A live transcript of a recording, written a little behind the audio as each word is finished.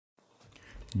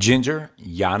Ginger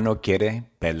ya no quiere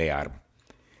pelear.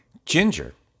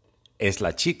 Ginger es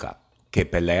la chica que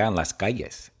pelea en las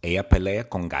calles. Ella pelea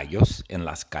con gallos en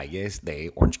las calles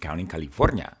de Orange County,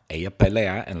 California. Ella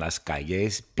pelea en las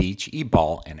calles Beach y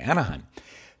Ball en Anaheim.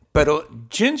 Pero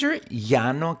Ginger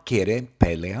ya no quiere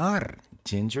pelear.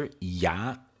 Ginger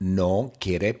ya no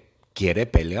quiere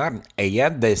pelear. Ella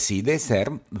decide ser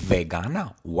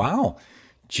vegana. ¡Wow!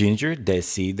 Ginger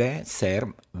decide ser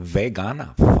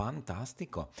vegana.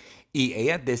 Fantástico. Y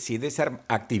ella decide ser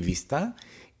activista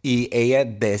y ella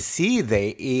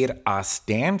decide ir a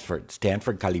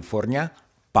Stanford, California,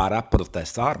 para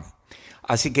protestar.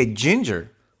 Así que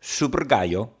Ginger, Super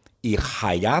Gallo y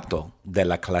Hayato de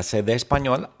la clase de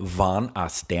español van a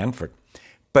Stanford.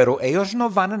 Pero ellos no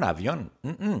van en avión,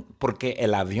 porque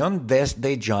el avión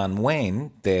desde John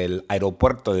Wayne, del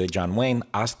aeropuerto de John Wayne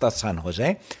hasta San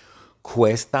José,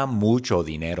 cuesta mucho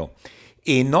dinero.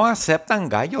 Y no aceptan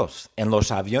gallos. En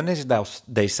los aviones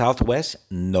de Southwest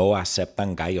no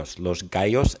aceptan gallos. Los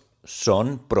gallos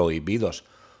son prohibidos.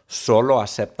 Solo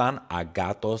aceptan a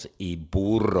gatos y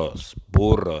burros.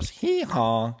 Burros.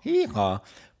 Hija, hija.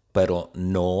 Pero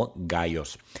no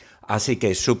gallos. Así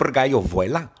que Super Gallo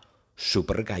vuela.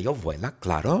 Super Gallo vuela,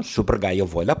 claro. Super Gallo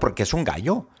vuela porque es un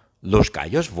gallo. Los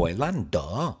gallos vuelan,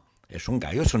 duh. Es un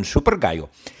gallo, es un super gallo.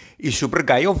 Y Super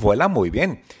Gallo vuela muy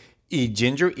bien. Y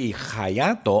Ginger y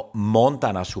Hayato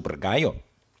montan a Super Gallo.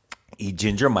 Y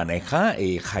Ginger maneja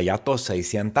y Hayato se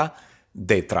sienta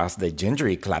detrás de Ginger.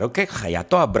 Y claro que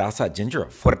Hayato abraza a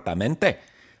Ginger fuertemente.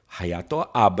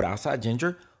 Hayato abraza a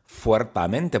Ginger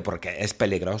fuertemente porque es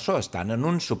peligroso. Están en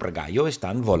un Super Gallo,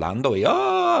 están volando y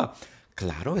 ¡ah!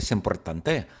 Claro, es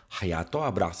importante. Hayato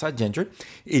abraza a Ginger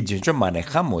y Ginger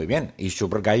maneja muy bien. Y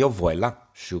Super Gallo vuela.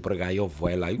 Super Gallo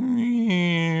vuela.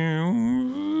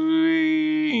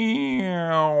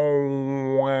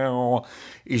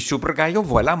 Y Super Gallo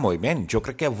vuela muy bien. Yo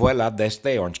creo que vuela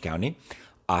desde Orange County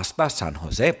hasta San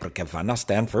José, porque van a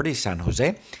Stanford y San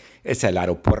José es el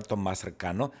aeropuerto más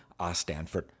cercano a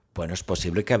Stanford. Bueno, es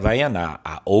posible que vayan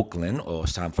a Oakland o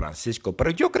San Francisco,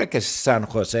 pero yo creo que San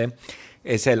José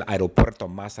es el aeropuerto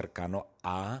más cercano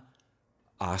a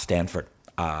Stanford,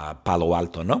 a Palo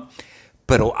Alto, ¿no?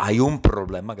 Pero hay un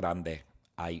problema grande.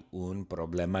 Hay un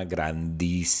problema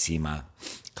grandísimo.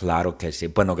 Claro que sí.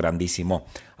 Bueno, grandísimo.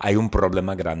 Hay un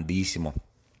problema grandísimo.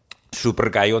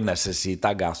 Super Gallo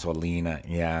necesita gasolina.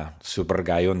 Super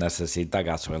Gallo necesita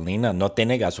gasolina. No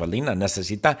tiene gasolina.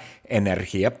 Necesita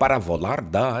energía para volar.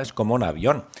 Es como un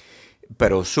avión.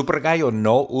 Pero Super Gallo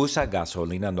no usa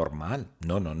gasolina normal.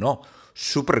 No.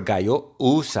 Super Gallo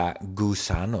usa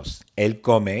gusanos. Él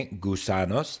come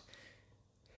gusanos.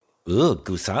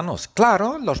 Gusanos.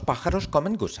 Claro, los pájaros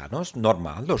comen gusanos.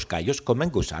 Normal, los gallos comen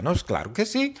gusanos. Claro que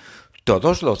sí.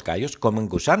 Todos los gallos comen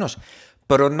gusanos.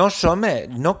 Pero no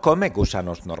come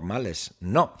gusanos normales.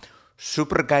 No.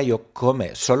 Super Gallo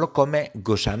solo come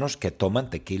gusanos que toman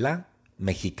tequila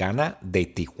mexicana de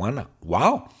Tijuana.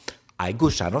 ¡Wow! ¿Hay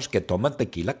gusanos que toman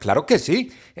tequila? Claro que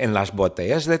sí. En las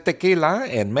botellas de tequila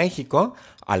en México,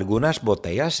 algunas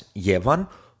botellas llevan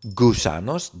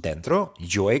gusanos dentro.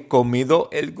 Yo he comido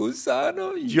el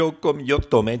gusano. Yo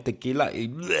tomé tequila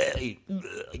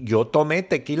yo tomé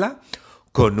tequila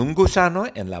con un gusano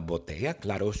en la botella.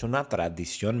 Claro, es una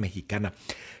tradición mexicana.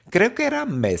 Creo que era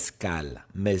mezcal.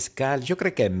 Mezcal, yo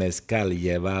creo que mezcal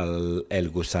lleva el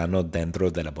gusano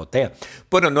dentro de la botella.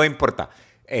 Bueno, no importa.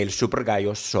 El Super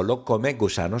Gallo solo come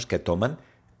gusanos que toman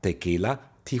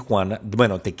tequila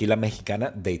tequila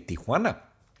mexicana de Tijuana.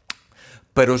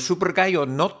 Pero Super Gallo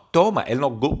no toma, él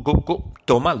no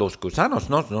toma los gusanos,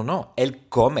 no. Él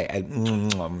come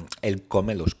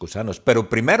los gusanos. Pero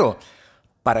primero,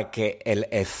 para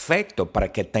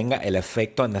que tenga el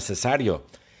efecto necesario,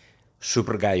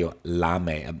 Super Gallo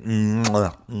lame.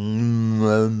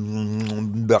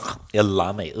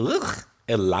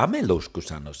 Él lame los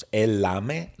gusanos. Él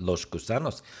lame los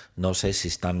gusanos. No sé si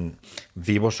están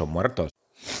vivos o muertos.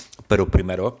 Pero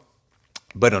primero,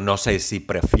 bueno, no sé si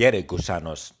prefiere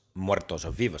gusanos muertos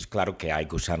o vivos. Claro que hay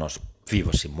gusanos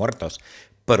vivos y muertos.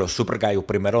 Pero Super Gallo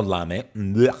primero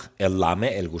él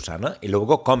lame el gusano y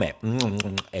luego come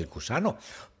el gusano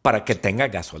para que tenga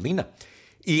gasolina.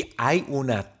 Y hay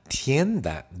una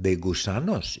tienda de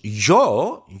gusanos.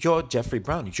 Yo, Jeffrey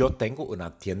Brown, yo tengo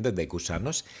una tienda de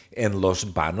gusanos en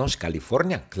Los Banos,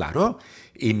 California, claro.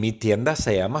 Y mi tienda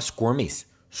se llama Squirmies.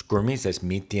 Squirmies es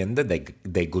mi tienda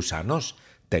de gusanos.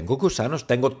 Tengo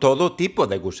todo tipo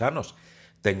de gusanos.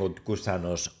 Tengo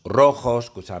gusanos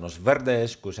rojos, gusanos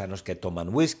verdes, gusanos que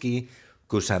toman whisky,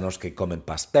 gusanos que comen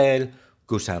pastel,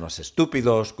 gusanos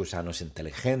estúpidos, gusanos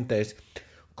inteligentes,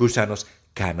 gusanos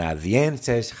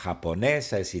canadienses,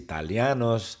 japoneses,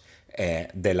 italianos,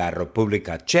 de la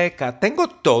República Checa. Tengo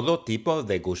todo tipo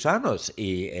de gusanos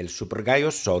y el super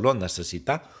gallo solo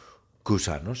necesita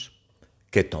gusanos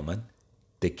que toman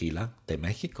tequila de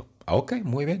México. Ok,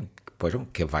 muy bien. Pues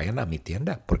que vayan a mi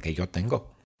tienda porque yo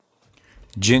tengo.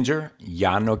 Ginger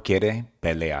ya no quiere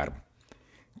pelear.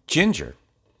 Ginger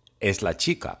es la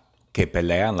chica que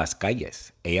pelea en las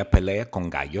calles. Ella pelea con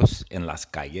gallos en las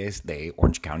calles de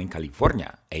Orange County,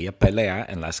 California. Ella pelea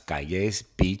en las calles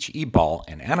Beach y Ball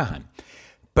en Anaheim.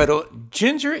 Pero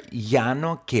Ginger ya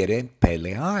no quiere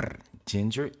pelear.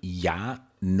 Ginger ya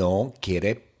no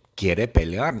quiere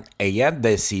pelear. Ella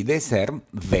decide ser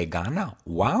vegana.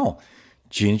 ¡Wow!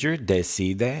 Ginger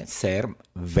decide ser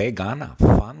vegana.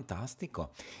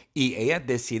 Fantástico. Y ella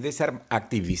decide ser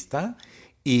activista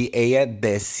y ella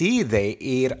decide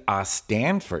ir a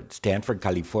Stanford,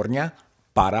 California,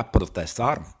 para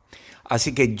protestar.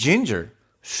 Así que Ginger,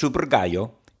 Super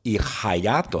Gallo y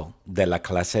Hayato de la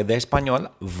clase de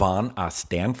español van a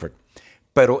Stanford.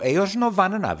 Pero ellos no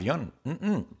van en avión,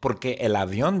 porque el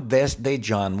avión desde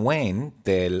John Wayne,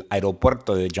 del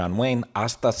aeropuerto de John Wayne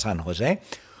hasta San José,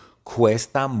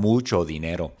 cuesta mucho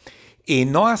dinero. Y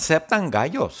no aceptan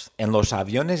gallos. En los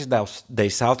aviones de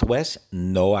Southwest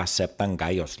no aceptan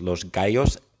gallos. Los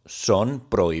gallos son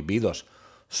prohibidos.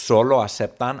 Solo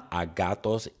aceptan a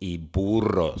gatos y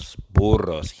burros.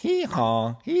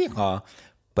 Hija,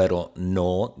 pero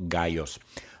no gallos.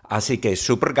 Así que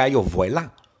Super Gallo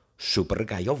vuela. Super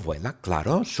Gallo vuela,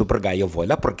 claro. Super Gallo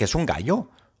vuela porque es un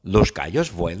gallo. Los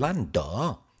gallos vuelan,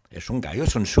 duh. Es un gallo,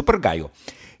 es un super gallo.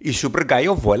 Y Super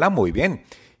Gallo vuela muy bien.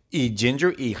 Y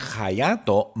Ginger y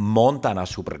Hayato montan a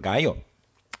Super Gallo.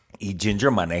 Y Ginger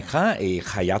maneja y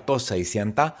Hayato se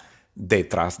sienta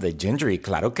detrás de Ginger. Y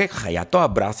claro que Hayato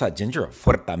abraza a Ginger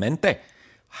fuertemente.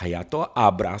 Hayato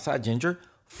abraza a Ginger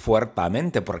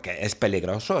fuertemente porque es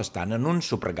peligroso. Están en un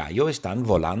Super Gallo, están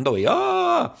volando y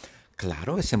 ¡ah!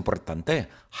 Claro, es importante.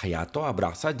 Hayato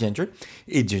abraza a Ginger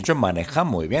y Ginger maneja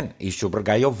muy bien. Y Super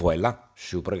Gallo vuela.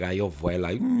 Super Gallo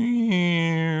vuela.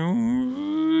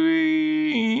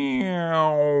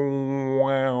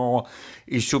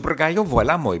 Y Super Gallo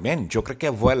vuela muy bien. Yo creo que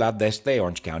vuela desde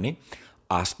Orange County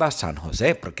hasta San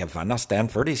José, porque van a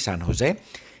Stanford y San José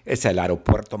es el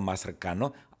aeropuerto más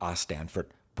cercano a Stanford.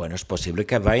 Bueno, es posible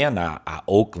que vayan a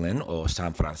Oakland o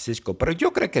San Francisco, pero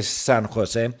yo creo que San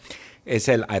José es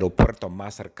el aeropuerto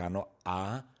más cercano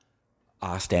a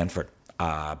Stanford,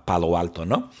 a Palo Alto,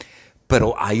 ¿no?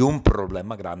 Pero hay un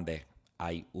problema grande.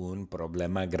 Hay un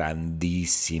problema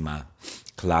grandísimo.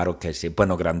 Claro que sí.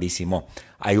 Bueno, grandísimo.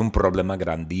 Hay un problema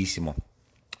grandísimo.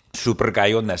 Super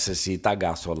Gallo necesita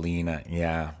gasolina.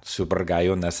 Super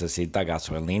Gallo necesita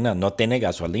gasolina. No tiene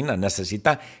gasolina.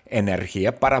 Necesita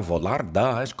energía para volar.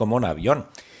 Es como un avión.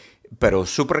 Pero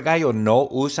Super Gallo no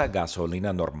usa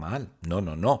gasolina normal.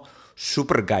 No.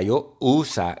 Super Gallo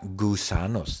usa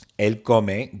gusanos. Él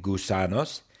come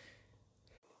gusanos.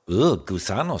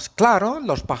 Gusanos. Claro,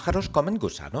 los pájaros comen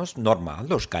gusanos. Normal,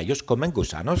 los gallos comen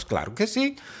gusanos. Claro que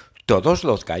sí. Todos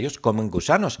los gallos comen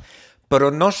gusanos.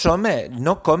 Pero no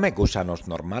come gusanos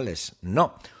normales.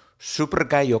 No. Super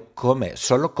Gallo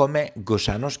solo come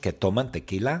gusanos que toman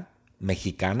tequila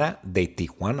mexicana de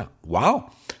Tijuana. ¡Wow!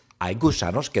 ¿Hay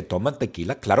gusanos que toman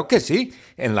tequila? Claro que sí.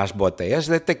 En las botellas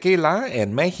de tequila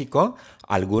en México,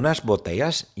 algunas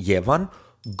botellas llevan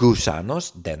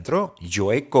gusanos dentro.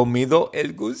 Yo he comido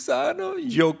el gusano.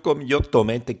 Yo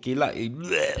tomé tequila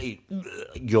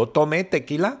yo tomé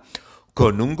tequila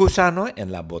con un gusano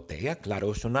en la botella.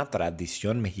 Claro, es una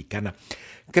tradición mexicana.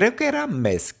 Creo que era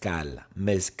mezcal.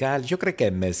 Yo creo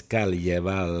que mezcal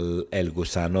lleva el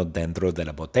gusano dentro de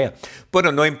la botella.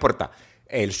 Bueno, no importa.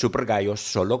 El Super Gallo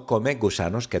solo come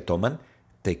gusanos que toman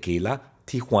tequila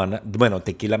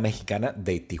tequila mexicana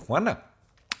de Tijuana.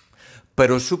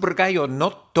 Pero Super Gallo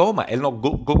no toma, él no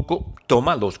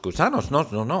toma los gusanos,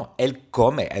 no. Él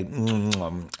come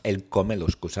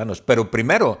los gusanos. Pero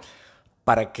primero,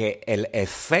 para que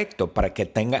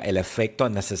tenga el efecto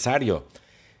necesario,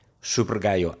 Super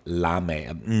Gallo lame.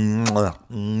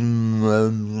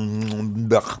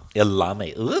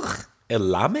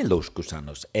 Él lame los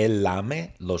gusanos.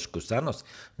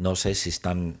 No sé si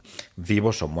están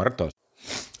vivos o muertos.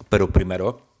 Pero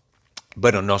primero,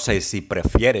 bueno, no sé si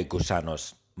prefiere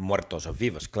gusanos muertos o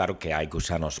vivos. Claro que hay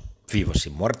gusanos vivos y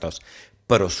muertos.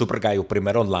 Pero Super Gallo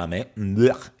primero lame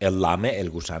el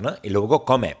gusano y luego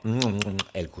come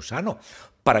el gusano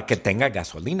para que tenga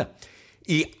gasolina.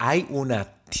 Y hay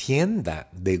una tienda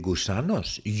de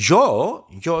gusanos. Yo,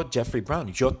 Jeffrey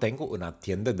Brown, yo tengo una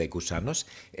tienda de gusanos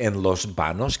en Los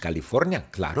Banos,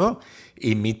 California, claro.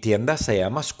 Y mi tienda se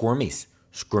llama Squirmies.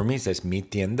 Scurmy's es mi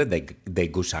tienda de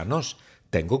gusanos.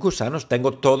 Tengo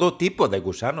todo tipo de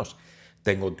gusanos.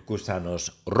 Tengo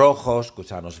gusanos rojos,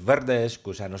 gusanos verdes,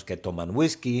 gusanos que toman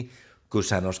whisky,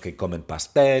 gusanos que comen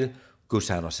pastel,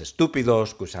 gusanos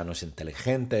estúpidos, gusanos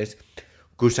inteligentes,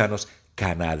 gusanos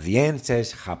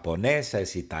canadienses,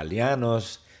 japoneses,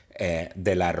 italianos,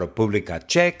 de la República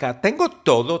Checa. Tengo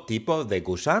todo tipo de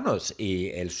gusanos y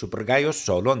el supergallo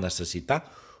solo necesita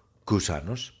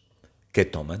gusanos que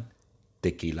toman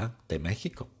tequila de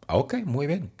México. Ok, muy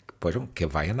bien. Pues que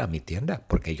vayan a mi tienda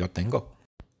porque yo tengo.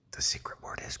 The secret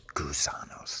word is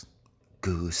gusanos.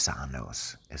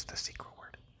 Gusanos is the secret word.